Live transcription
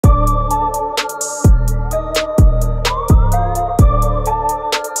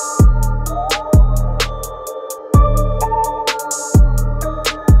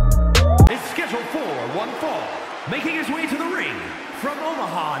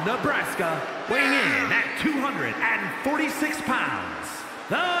Nebraska, weighing in at 246 pounds,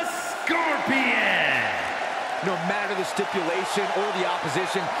 the Scorpion. No matter the stipulation or the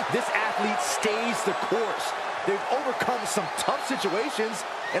opposition, this athlete stays the course. They've overcome some tough situations,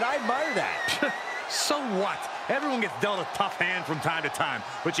 and I admire that. So what? Everyone gets dealt a tough hand from time to time,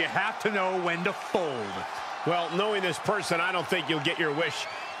 but you have to know when to fold. Well, knowing this person, I don't think you'll get your wish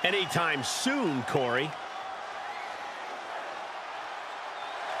anytime soon, Corey.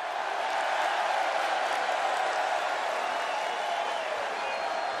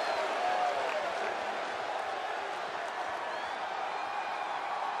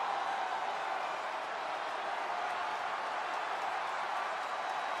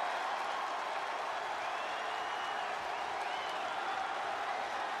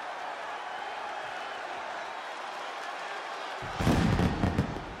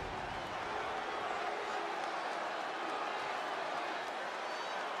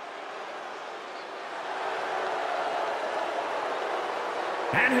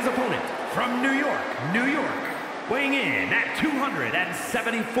 And his opponent from New York, New York, weighing in at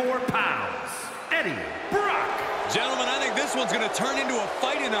 274 pounds, Eddie Brock. Gentlemen, I think this one's going to turn into a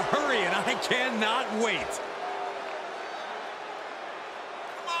fight in a hurry, and I cannot wait.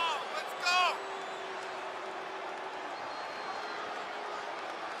 Come on, let's go!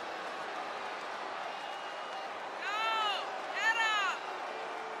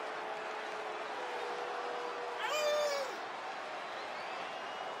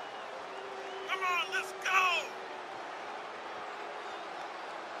 Come on, let's go!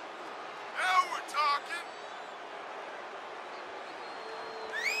 Now we're talking!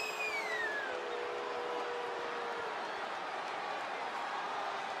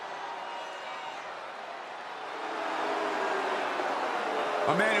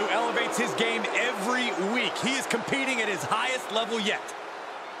 A man who elevates his game every week. He is competing at his highest level yet.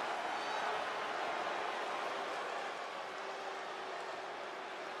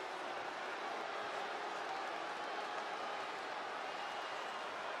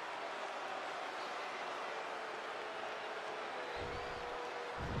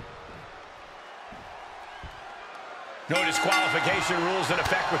 No disqualification rules in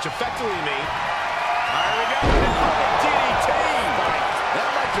effect, which effectively mean... Here we go. DDT. That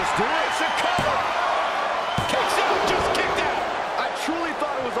might just do it. It's a cover. Kicks out, just kicked out. I truly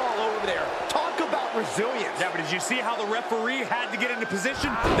thought it was all over there. Talk about resilience. Yeah, but did you see how the referee had to get into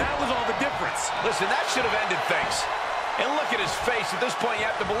position? That was all the difference. Listen, that should have ended things. And look at his face. At this point,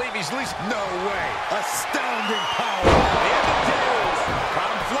 you have to believe he's at least... No way. Astounding power. And the deals. Got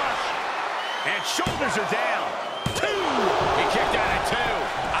him flush. And shoulders are down. Two. He kicked out at two.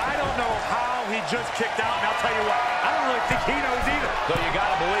 I don't know how he just kicked out, and I'll tell you what, I don't really think he knows either. Though you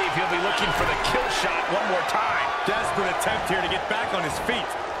gotta believe he'll be looking for the kill shot one more time. Desperate attempt here to get back on his feet.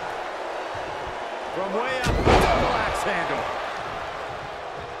 From way up, double axe handle.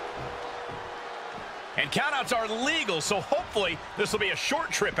 And countouts are legal, so hopefully this will be a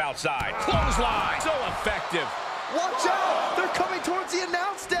short trip outside. Clothesline. So effective. Watch out! They're coming towards the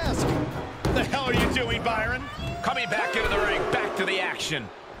announce desk. What the hell are you doing, Byron? Coming back into the ring, back to the action.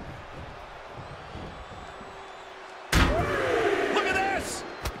 Look at this!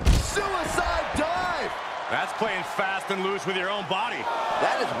 Suicide dive! That's playing fast and loose with your own body.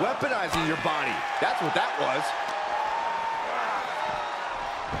 That is weaponizing your body. That's what that was.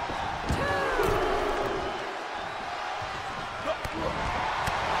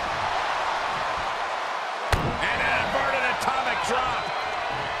 And an inverted atomic drop.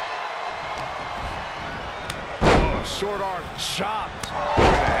 Oh, short arm chopped.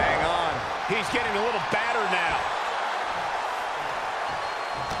 Hang on. He's getting a little battered now.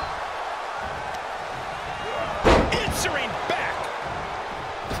 Answering back.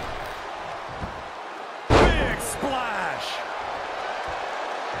 Big splash.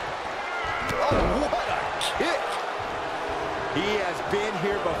 Oh, what a kick! He has been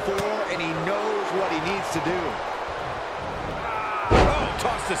here before, and he knows what he needs to do. Oh,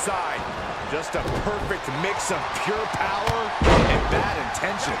 tossed aside. Just a perfect mix of pure power and bad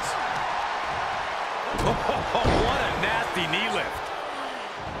intentions. Oh, what a nasty knee lift.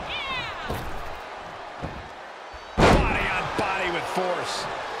 Body on body with force.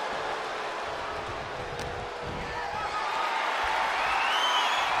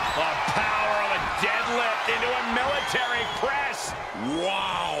 The power of a deadlift into a military press.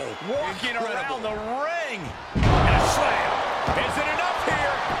 Wow. Walking Incredible. around the ring. And a slam. Is it enough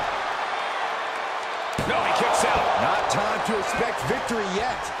here? No, he kicks out. Not time to expect victory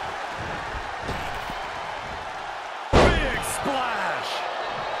yet. Big splash.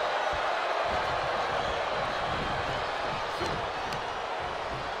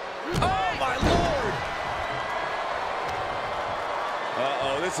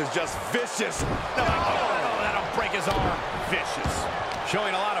 this is just vicious. No, that'll break his arm. Vicious.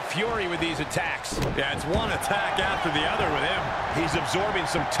 Showing a lot of fury with these attacks. Yeah, it's one attack after the other with him. He's absorbing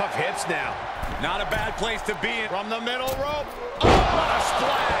some tough hits now. Not a bad place to be in. From the middle rope. Oh, what a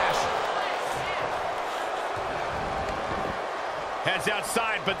splash. Heads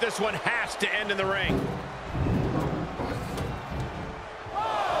outside, but this one has to end in the ring.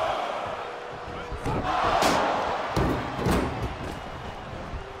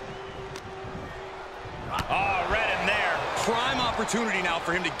 Oh, read him there. Prime opportunity now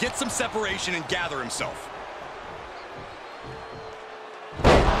for him to get some separation and gather himself.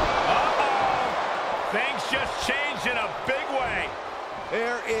 Things just changed in a big way.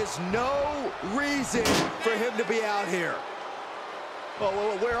 There is no reason for him to be out here.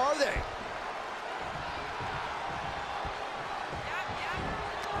 Oh, where are they?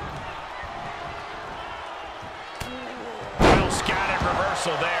 Well scattered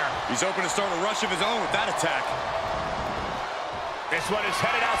reversal there. He's hoping to start a rush of his own with that attack. This one is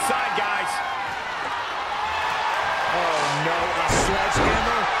headed outside, guys. Oh, no, a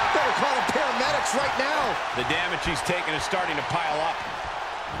sledgehammer. Better call the paramedics right now. The damage he's taken is starting to pile up.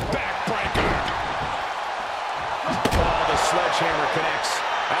 Backbreaker. Oh, the sledgehammer connects.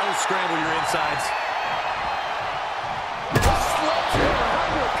 That will scramble your insides. The sledgehammer, how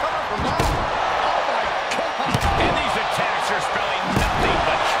do you recover from that? Oh, my God. And these attacks are spelling nothing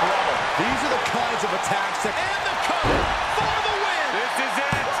but trouble. These are the kinds of attacks that... And the cover for the win. This is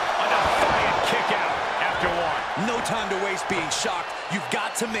it. A defiant kick out after one. No time to waste being shocked. You've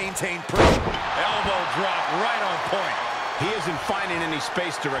got to maintain pressure. Elbow drop right on point. He isn't finding any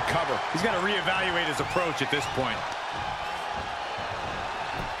space to recover. He's got to reevaluate his approach at this point.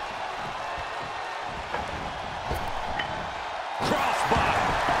 Crossbody.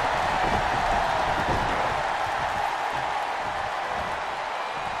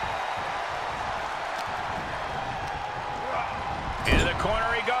 Into the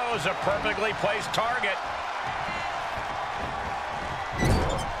corner he goes. A perfectly placed target.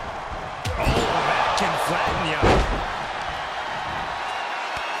 Can flatten you.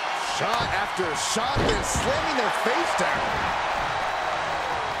 Shot after shot, then slamming their face down.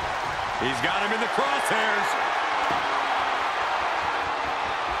 He's got him in the crosshairs.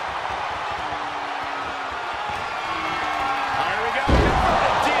 Here we go.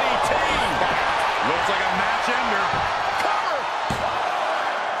 A DDT. Looks like a match ender. Cover.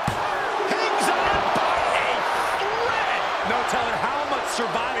 Hangs on by a thread. No telling how much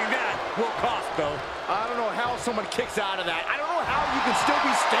surviving that will cost, though. I don't know how someone kicks out of that. I don't know how you can still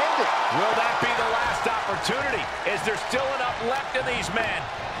be standing. Will that be the last opportunity? Is there still enough left in these men?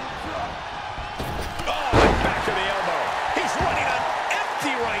 Oh, back to the elbow. He's running on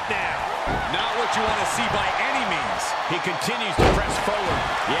empty right now. Not what you want to see by any means. He continues to press forward.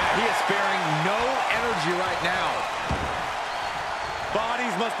 Yeah, he is sparing no energy right now.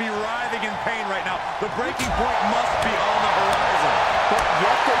 Bodies must be writhing in pain right now. The breaking point must be on the horizon. But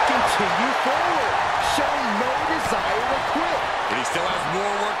yet they continue forward, showing no desire to quit. But he still has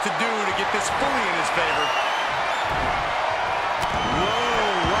more work to do to get this fully in his favor.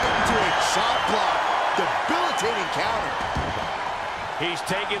 Whoa, right into a chop block. Debilitating counter. He's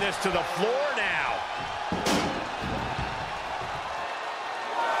taking this to the floor now.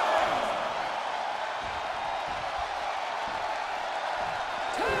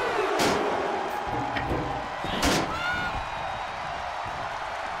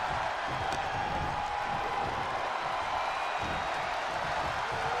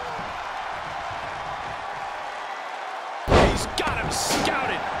 He's got him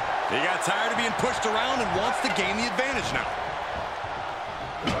scouted. He got tired of being pushed around and wants to gain the advantage now.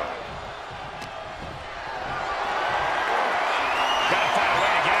 Gotta find a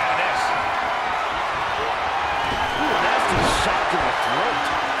way to get out of this. Ooh, nasty shot to the throat.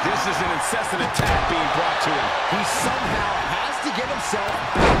 This is an incessant attack being brought to him. He somehow has to get himself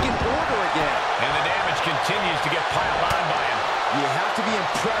back in order again. And the damage continues to get piled on by him. You have to be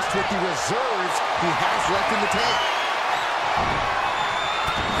impressed with the reserves he has left in the tank.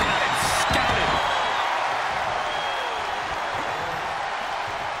 Got him scouted.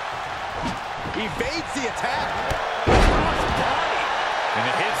 Evades the attack. Crossbody. And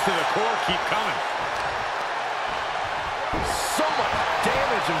the hits to the core keep coming. So much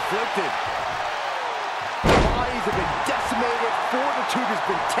damage inflicted. Bodies have been decimated, fortitude has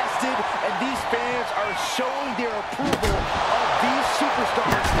been tested, and these fans are showing their approval of these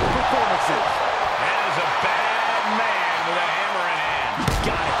superstars' performances. That is a bad man with a hammer in hand.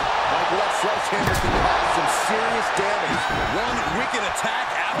 Got it. Like Well, that sledgehammer can cause some serious damage. One wicked attack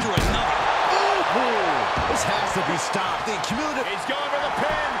after another. Ooh, this has to be stopped. The cumulative... He's going for the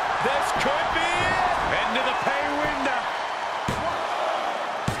pin. This could be it. Into the pay window.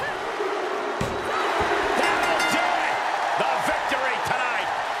 That'll do it. The victory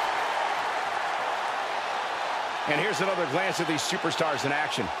tonight. And here's another glance at these superstars in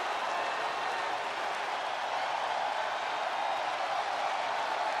action.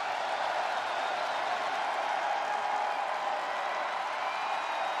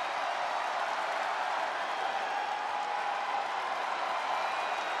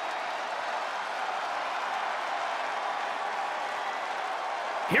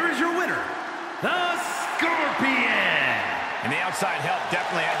 Here is your winner, the Scorpion. And the outside help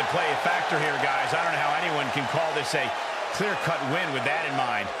definitely had to play a factor here, guys. I don't know how anyone can call this a clear-cut win with that in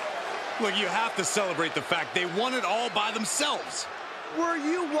mind. Look, you have to celebrate the fact they won it all by themselves. Were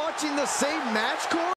you watching the same match, Corey?